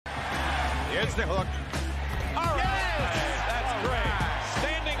Here's the hook. All right. Yes! That's great.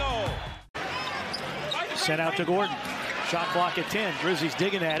 Standing O. Sent out to Gordon. Shot clock at 10. Grizzlies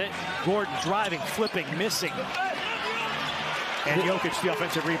digging at it. Gordon driving, flipping, missing. And Jokic the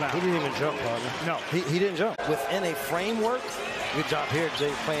offensive rebound. He didn't even jump, partner. No. He didn't jump. Within a framework, good job here,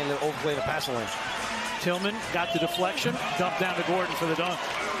 Jay, playing the overplay the passing lane. Tillman got the deflection, dumped down to Gordon for the dunk.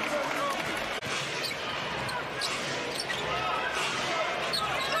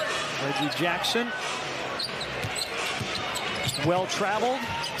 Reggie Jackson. Well traveled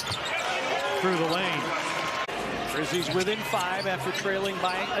through the lane. Grizzlies within 5 after trailing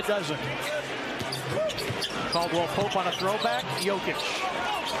by a dozen. Caldwell Pope on a throwback. Jokic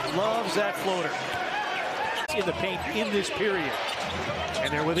loves that floater. In the paint in this period.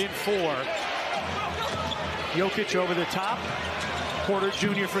 And they're within 4. Jokic over the top. Porter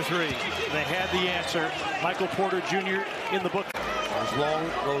Jr. for 3. They had the answer. Michael Porter Jr. in the book.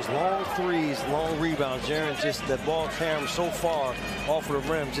 Those long threes, long rebounds. Jaren just, that ball carrying so far off of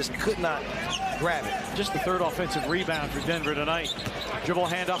the rim, just could not grab it. Just the 3rd offensive rebound for Denver tonight. Dribble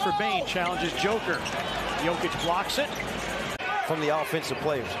handoff for Bane, challenges Joker. Jokic blocks it. From the offensive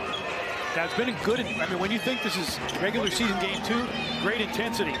players. That's been a good, I mean, when you think this is regular season game 2, great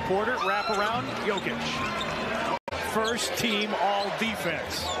intensity. Porter, wrap around, Jokic. First team all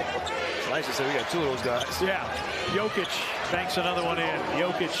defense. It's nice to say we got 2 of those guys. Yeah, Jokic banks another one in.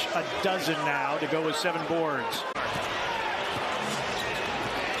 Jokic a dozen now to go with 7 boards.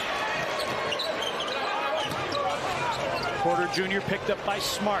 Porter Jr. picked up by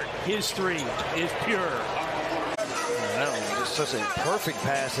Smart. His 3 is pure. That was just such a perfect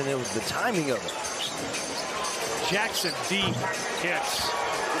pass, and it was the timing of it. Jackson deep hits.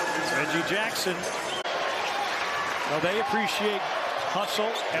 Reggie Jackson. Well, they appreciate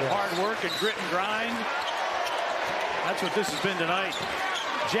hustle and hard work and grit and grind. That's what this has been tonight.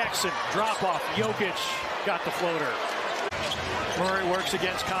 Jackson, drop off. Jokic got the floater. Murray works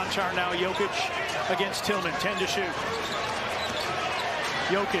against Conchar now. Jokic against Tillman. 10 to shoot.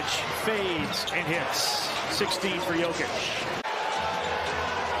 Jokic fades and hits. 16 for Jokic.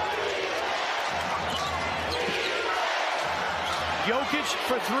 Jokic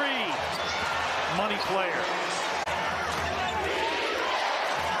for 3. Money player.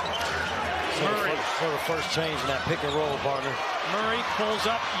 Murray. For the first change in that pick and roll, partner. Murray pulls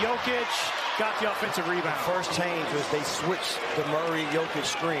up. Jokic got the offensive rebound. First change was they switched the Murray-Jokic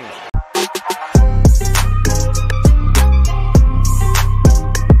screen.